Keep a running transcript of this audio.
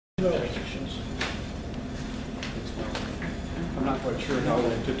sure how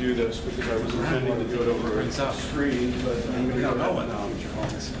to do this because I was intending to do it over a screen, but I'm going to go ahead and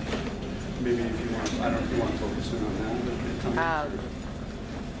maybe if you want, I don't know if you want to focus in on that.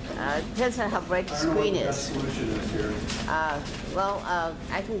 Depends on how bright the screen is. Solution is here. Well,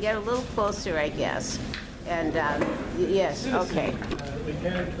 I can get a little closer, I guess. And yes, okay. We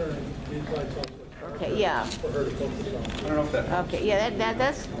can turn these lights off. Okay, yeah. For her to focus on. I don't know if that helps. Okay, yeah,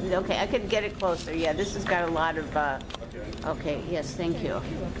 that's okay. I could get it closer. Yeah, this has got a lot of. Okay, yes, thank you.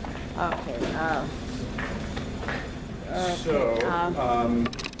 Okay. So.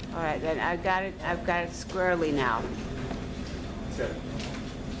 All right, then I've got it squarely now. Okay.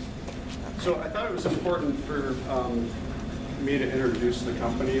 So I thought it was important for me to introduce the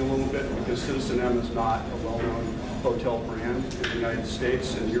company a little bit because citizenM is not a well-known hotel brand in the United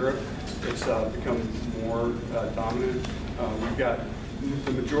States and Europe. It's become more dominant. We've got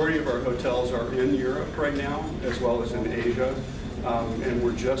the majority of our hotels are in Europe right now, as well as in Asia, and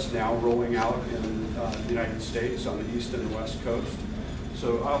we're just now rolling out in the United States on the east and west coast.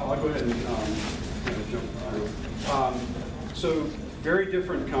 So I'll go ahead and kind of jump through. So very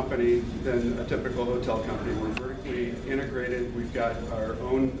different company than a typical hotel company. We're vertically integrated. We've got our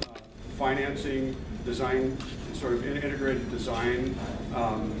own financing, design, sort of integrated design,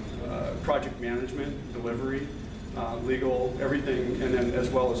 project management, delivery, legal, everything, and then as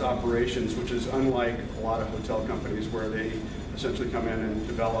well as operations, which is unlike a lot of hotel companies where they essentially come in and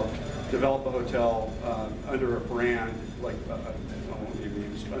develop a hotel under a brand, like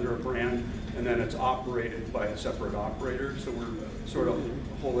under a brand, and then it's operated by a separate operator. So we're sort of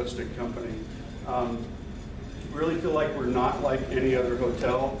a holistic company. Really feel like we're not like any other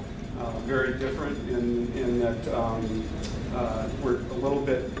hotel. Very different in that we're a little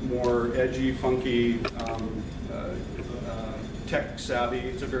bit more edgy, funky, tech savvy.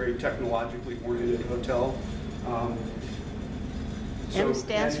 It's a very technologically oriented hotel. M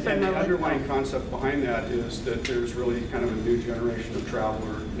stands for the underlying concept behind that is that there's really kind of a new generation of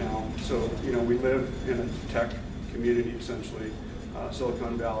traveler now. So, you know, we live in a tech community essentially.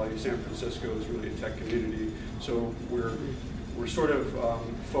 Silicon Valley, San Francisco is really a tech community. So we're sort of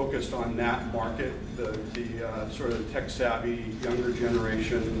focused on that market, the sort of tech savvy, younger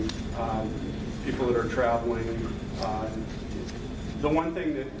generation, people that are traveling. The one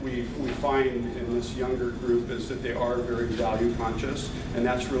thing that we find in this younger group is that they are very value conscious, and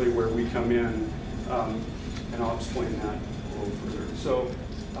that's really where we come in, and I'll explain that a little further. So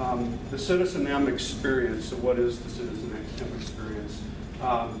the citizenM experience, so what is the citizenM experience?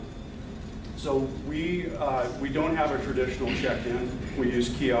 So we don't have a traditional check-in. We use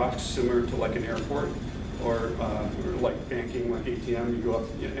kiosks similar to like an airport or like banking, like ATM. You go up,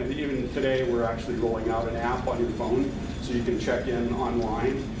 and even today we're actually rolling out an app on your phone so you can check in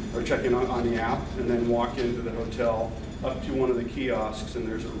online or check in on the app and then walk into the hotel up to one of the kiosks, and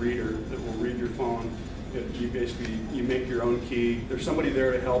there's a reader that will read your phone. You make your own key. There's somebody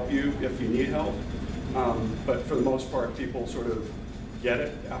there to help you if you need help, but for the most part, people sort of get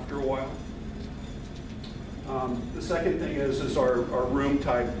it after a while. The second thing is our room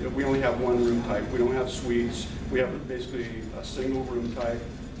type. We only have one room type. We don't have suites. We have basically a single room type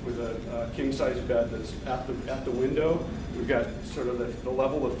with a king-size bed that's at the window. We've got sort of the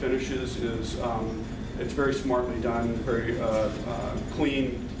level of finishes is it's very smartly done, very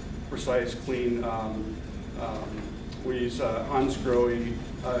clean, precise, clean. We use Hansgrohe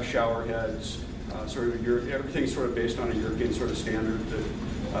shower heads. Everything's sort of based on a European sort of standard that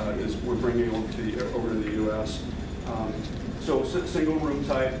we're bringing over to the U.S. So single room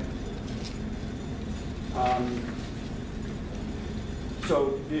type.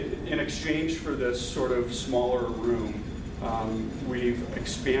 So in exchange for this sort of smaller room, we've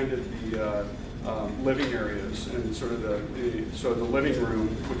expanded the living areas and sort of the living room,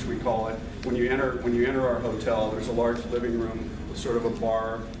 which we call it. When you enter our hotel, there's a large living room with sort of a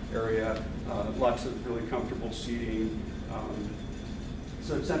bar area, lots of really comfortable seating.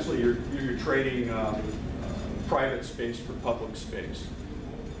 So essentially, you're trading private space for public space.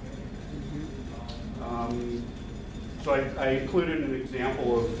 So I included an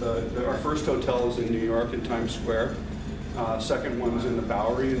example of our first hotel is in New York in Times Square. Second one's in the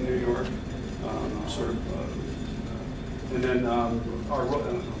Bowery in New York. And then our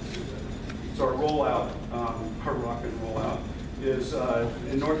rollout, our rock and rollout is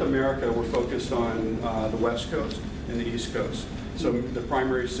in North America. We're focused on the West Coast and the East Coast. So the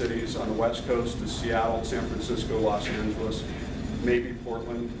primary cities on the West Coast is Seattle, San Francisco, Los Angeles, maybe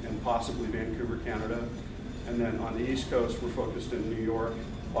Portland, and possibly Vancouver, Canada. And then on the East Coast, we're focused in New York,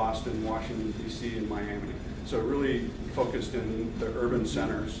 Boston, Washington, D.C., and Miami. So really focused in the urban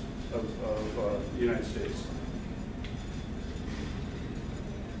centers of the United States.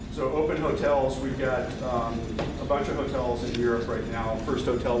 So open hotels, we've got a bunch of hotels in Europe right now. First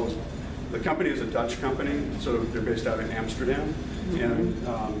hotel was, the company is a Dutch company, so they're based out in Amsterdam. And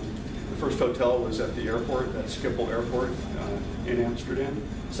the first hotel was at the airport, at Schiphol Airport in Amsterdam.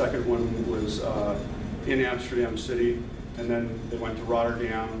 Second one was in Amsterdam City. And then they went to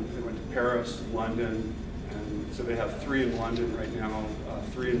Rotterdam, they went to Paris, London, and so they have 3 in London right now,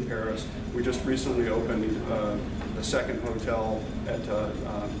 3 in Paris. We just recently opened the second hotel at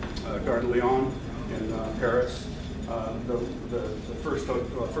Gare de Lyon in Paris. The first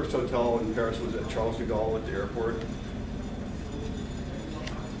hotel in Paris was at Charles de Gaulle at the airport.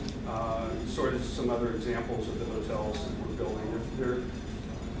 Sort of some other examples of the hotels that we're building. They're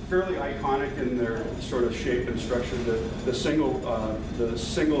fairly iconic in their sort of shape and structure. The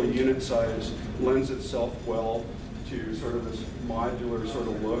single unit size lends itself well to sort of this modular sort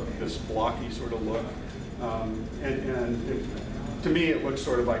of look, this blocky sort of look. To me, it looks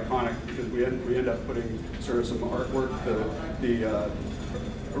sort of iconic because we end up putting sort of some artwork. The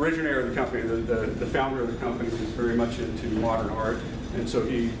originator of the company, the founder of the company, is very much into modern art, and so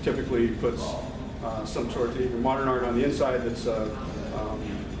he typically puts some sort of either modern art on the inside that's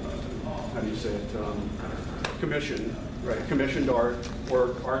how do you say it, commissioned, right? Commissioned art,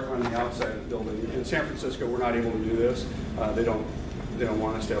 or art on the outside of the building. In San Francisco, we're not able to do this. They don't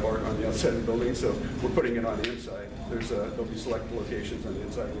want us to have art on the outside of the building, so we're putting it on the inside. There'll be select locations on the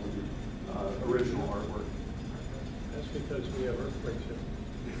inside where will be original artwork. That's because we have earthquakes here.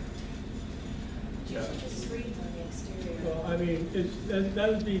 You should just read on the exterior. Well, I mean, that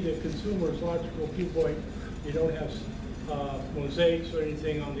would be the consumer's logical viewpoint. You don't have mosaics or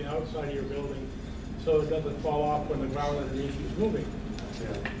anything on the outside of your building, so it doesn't fall off when the ground underneath is moving.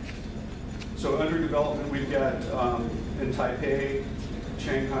 Yeah. So under development, we've got in Taipei,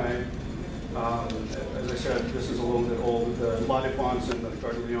 Shanghai. As I said, this is a little bit old. The La Défense and the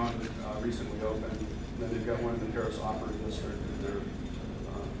Gare de Lyon recently opened. And then they've got one in the Paris Opera District that they're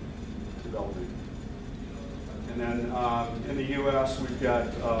developing. And then in the U.S., we've got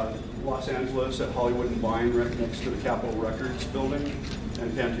Los Angeles at Hollywood and Vine, right next to the Capitol Records building,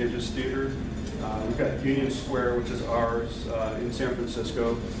 and Pantages Theater. We've got Union Square, which is ours, in San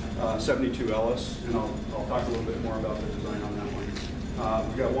Francisco, 72 Ellis, and I'll talk a little bit more about the design on that one.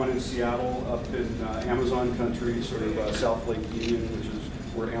 We've got one in Seattle, up in Amazon country, sort of South Lake Union, which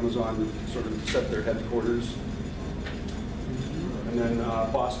is where Amazon sort of set their headquarters. And then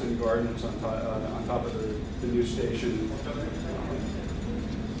Boston Gardens on top of the new station.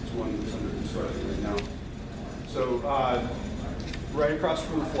 It's one that's under construction right now. So right across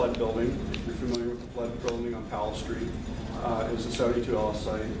from the Flood Building, if you're familiar with the Flood Building on Powell Street, is the 72 Ellis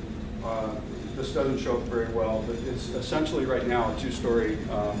site. This doesn't show up very well, but it's essentially right now a 2-story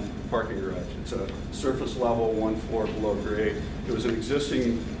parking garage. It's a surface level, 1 floor below grade. It was an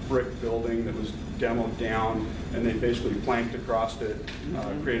existing brick building that was demoed down, and they basically planked across it,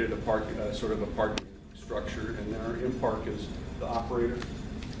 created a sort of a parking structure, and there Impark is the operator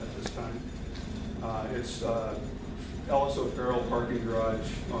at this time. It's Ellis O'Farrell parking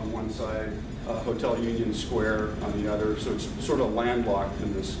garage on one side, Hotel Union Square on the other, so it's sort of landlocked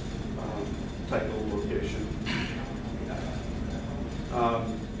in this tight little location.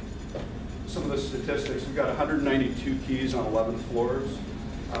 Some of the statistics, we've got 192 keys on 11 floors,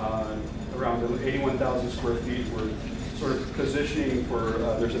 around 81,000 square feet. We're sort of positioning for,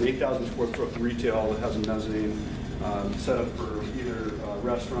 there's an 8,000 square foot retail that has a mezzanine set up for either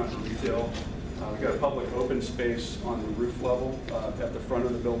restaurant or retail. We've got a public open space on the roof level at the front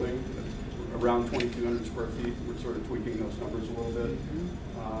of the building, around 2,200 square feet. We're sort of tweaking those numbers a little bit.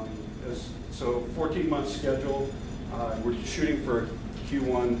 So 14-month schedule. We're shooting for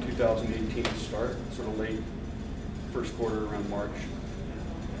Q1 2018 start, sort of late first quarter, around March.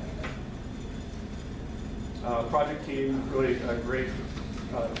 Project team, really a great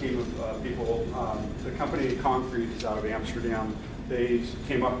team of people. The company Concrete is out of Amsterdam. They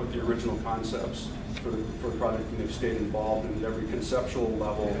came up with the original concepts for the project, and they've stayed involved, and at every conceptual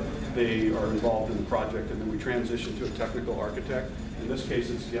level they are involved in the project, and then we transition to a technical architect. In this case,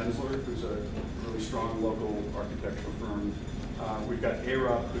 it's Gensler, who's a really strong local architectural firm. We've got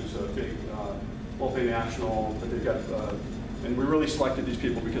ARUP, who's a big multinational, but they've got, and we really selected these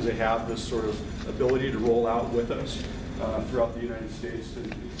people because they have this sort of ability to roll out with us throughout the United States.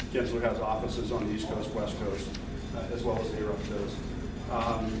 And Gensler has offices on the East Coast, West Coast, as well as ARUP does.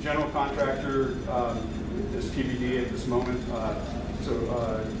 General contractor is TBD at this moment.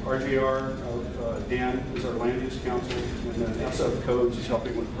 RGR, Dan is our land use counsel, and then SF Codes is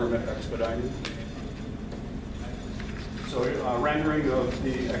helping with permit expediting. So rendering of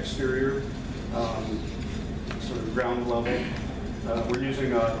the exterior, sort of ground level. We're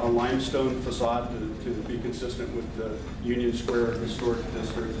using a limestone facade to be consistent with the Union Square Historic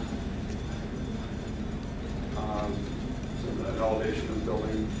District. So the elevation of the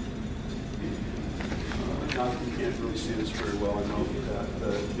building. You can't really see this very well, I know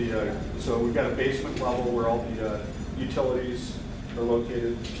that. So we've got a basement level where all the utilities are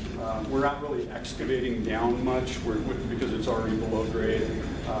located. We're not really excavating down much because it's already below grade,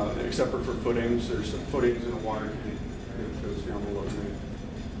 except for footings. There's some footings in a water tank that goes down below grade.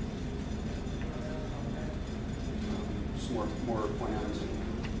 Just more plans.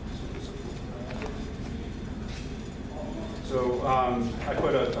 So I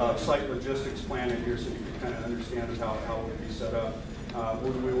put a site logistics plan in here so you can kind of understand how it would be set up.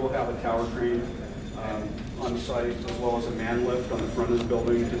 We will have a tower crane on site, as well as a man lift on the front of the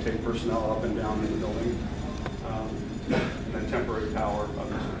building to take personnel up and down in the building, and then temporary power,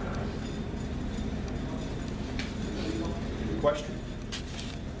 obviously. Any questions?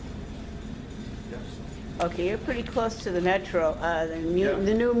 Yes. Okay, you're pretty close to the metro,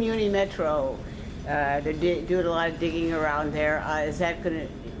 the new Muni Metro. They're doing a lot of digging around there. Is that going to,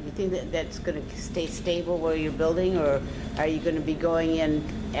 you think that's going to stay stable where you're building, or are you going to be going in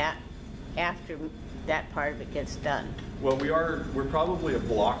after that part of it gets done? Well, we're probably a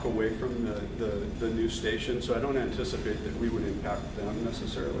block away from the new station, so I don't anticipate that we would impact them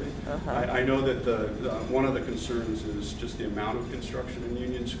necessarily. I know that one of the concerns is just the amount of construction in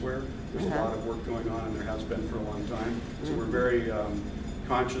Union Square. There's a lot of work going on, and there has been for a long time. So we're very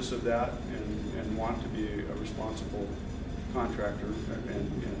conscious of that and want to be a responsible contractor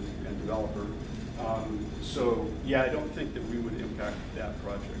and developer. So yeah, I don't think that we would impact that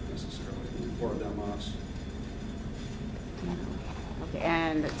project necessarily, or them us. Okay,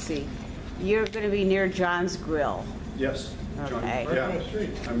 and let's see, you're going to be near John's Grill. Yes, John. Okay. Yeah, Right across the street.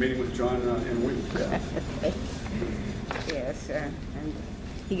 I'm meeting with John in a week. Yeah. Yes, and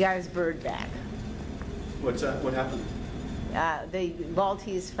he got his bird back. What's that? What happened? The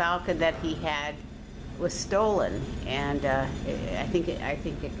Maltese falcon that he had was stolen, and I think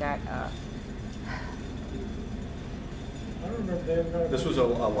it got. I don't remember they ever got. This was a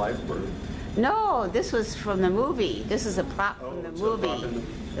live bird. No, this was from the movie. This is a prop Oh, from the it's a prop movie,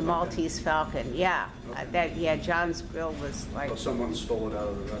 in the Maltese Falcon. Yeah, Okay. John's Grill was like Oh, someone stole it out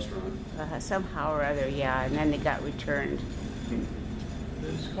of the restaurant. somehow or other. Yeah, and then it got returned.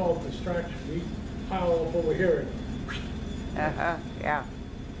 It's called distraction. We pile up over here. Yeah.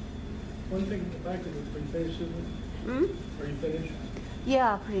 One thing back to the finished, Susan? Hmm? Are you finished?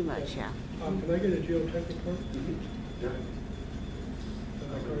 Yeah, pretty much. Yeah. Can I get a geotech report? Yeah.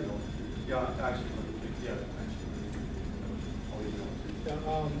 Okay. Yeah, actually, yeah, actually. I'll email it to you.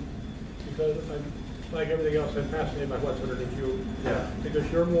 Yeah, because I'm, like everything else, I'm fascinated by what's underneath you. Yeah. Because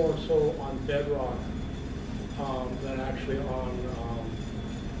you're more so on bedrock than actually on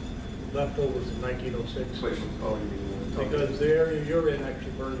leftovers in 1906. Wait, oh, you mean Because the area you're in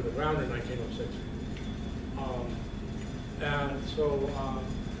actually burned to the ground in 1906. And so,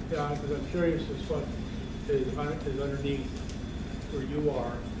 yeah, because I'm curious as what is underneath where you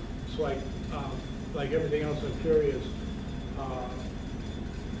are. So like everything else, I'm curious,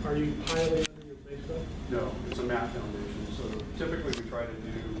 are you piling under your basement? No, it's a mat foundation. So typically we try to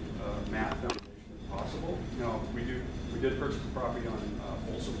do mat foundation if possible. No, we did purchase the property on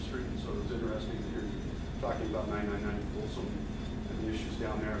Folsom Street, so it's interesting that you're talking about 999 Folsom and the issues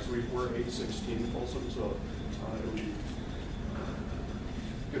down there. So we're 816 Folsom, so it would be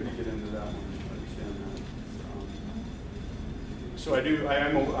good to get into that one and understand that. So I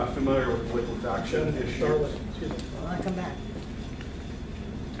am familiar with liquefaction issues Come back.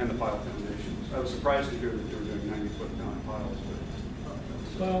 and the pile foundations. I was surprised to hear that they were doing 90-foot down piles,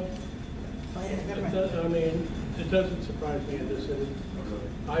 but Well, I mean, it doesn't surprise me in this city.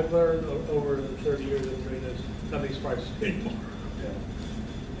 I've learned over the 30 years of doing this, nothing surprises me anymore.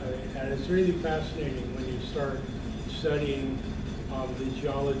 yeah. And it's really fascinating when you start studying the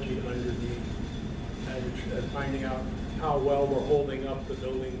geology underneath and finding out how well we're holding up the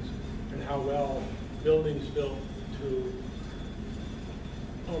buildings and how well buildings built to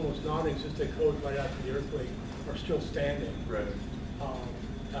almost non-existent codes right after the earthquake are still standing Right.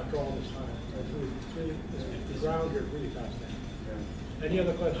 after all this time. The ground here is really fascinating. Yeah. Any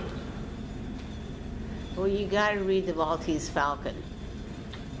other questions? Well, you got to read the Maltese Falcon.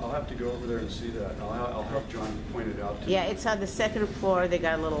 I'll have to go over there and see that. I'll have John point it out to me. Yeah, it's on the second floor. They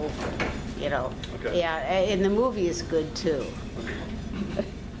got a little, Okay. Yeah, and the movie is good too. Okay.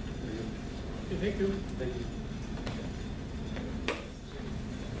 Thank you. Thank you.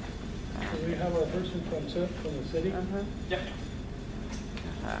 Do we have our person from the city? Yeah.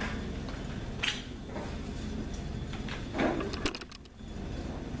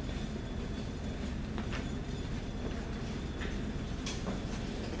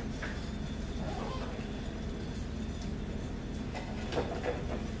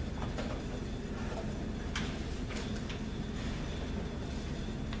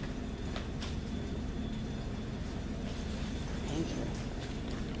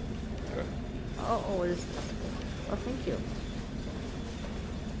 Oh, what is this? Oh, thank you.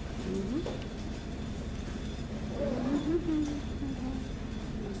 Mhm.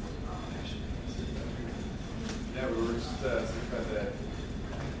 Yeah, we were just certified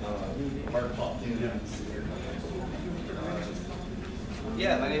that Mark popped in.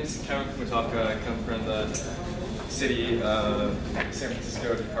 Yeah, my name is Kevin Kumataka. I come from the city of San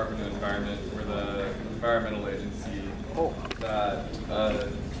Francisco Department of Environment. We're the environmental agency that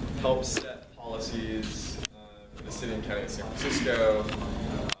helps set policies for the city and county of San Francisco.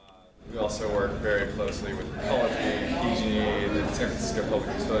 We also work very closely with ecology, PG&E, the San Francisco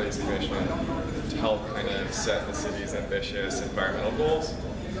Public Utilities Commission to help kind of set the city's ambitious environmental goals.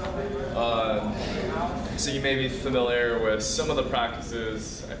 So you may be familiar with some of the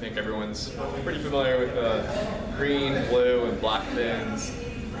practices. I think everyone's pretty familiar with the green, blue, and black bins.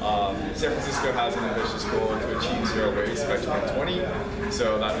 San Francisco has an ambitious goal to achieve zero waste by 2020.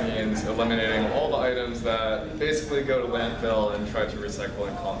 So that means eliminating all the items that basically go to landfill and try to recycle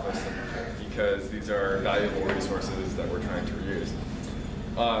and compost them, because these are valuable resources that we're trying to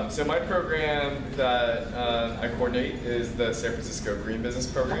reuse. So my program that I coordinate is the San Francisco Green Business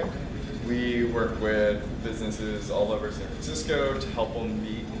Program. We work with businesses all over San Francisco to help them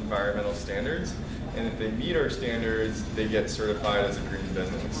meet environmental standards. And if they meet our standards, they get certified as a green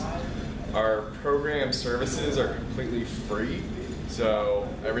business. Our program services are completely free. So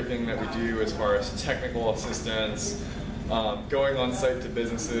everything that we do as far as technical assistance, going on site to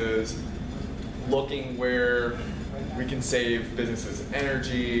businesses, looking where we can save businesses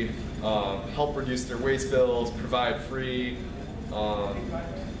energy, help reduce their waste bills, provide free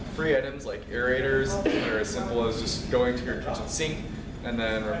items like aerators that are as simple as just going to your kitchen sink and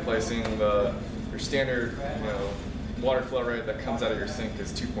then replacing your standard water flow rate that comes out of your sink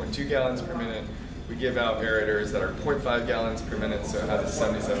is 2.2 gallons per minute. We give out aerators that are 0.5 gallons per minute, so it has a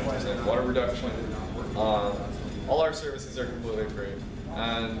 77% water reduction. All our services are completely free.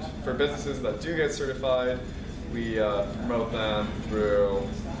 And for businesses that do get certified, we promote them through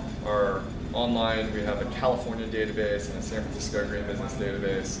our online. We have a California database and a San Francisco Green Business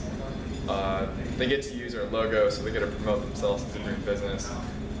database. They get to use our logo, so they get to promote themselves as a green business.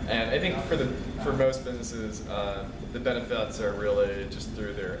 And I think for most businesses, the benefits are really just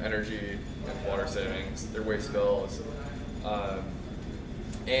through their energy and water savings, their waste bills,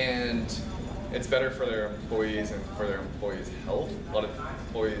 and it's better for their employees and for their employees' health. A lot of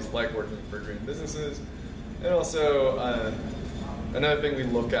employees like working for green businesses. And also, another thing we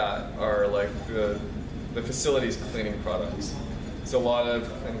look at are like the facilities cleaning products. So a lot of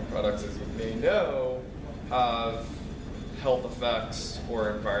cleaning products, as you may know, have health effects or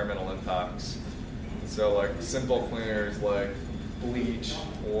environmental impacts. So like simple cleaners like bleach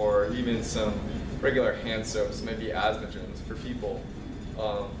or even some regular hand soaps may be asthmagens for people.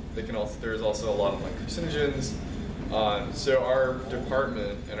 There's also a lot of like carcinogens. So our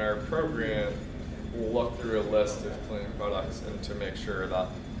department and our program will look through a list of cleaning products and to make sure that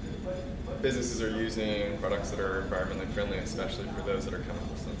businesses are using products that are environmentally friendly, especially for those that are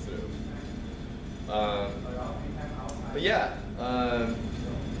chemical sensitive. But yeah,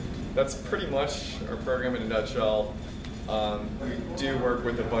 that's pretty much our program in a nutshell. We do work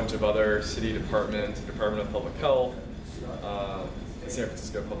with a bunch of other city departments, Department of Public Health, San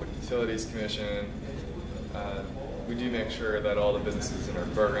Francisco Public Utilities Commission. We do make sure that all the businesses in our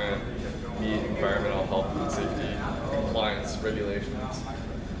program meet environmental health and safety compliance regulations.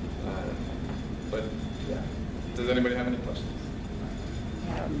 But yeah, does anybody have any questions?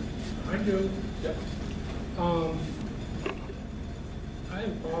 I do. Yep. I have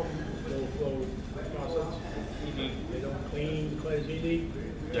a problem with low-flow faucets. They don't clean quite as easy.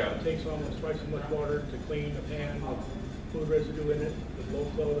 Yeah. It takes almost twice as much water to clean a pan with food residue in it with low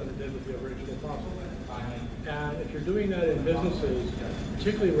flow than it did with the original faucet. And if you're doing that in businesses,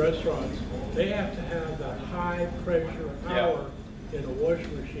 particularly restaurants, they have to have that high pressure power in a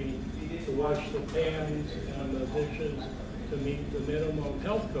washing machine to wash the pans and the dishes to meet the minimum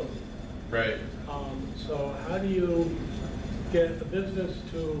health code. Right. So how do you get the business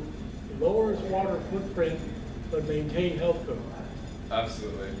to lower its water footprint but maintain health code?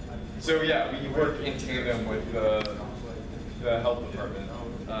 Absolutely. So yeah, we work in tandem with the health department,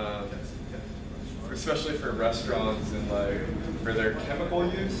 especially for restaurants and like for their chemical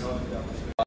use.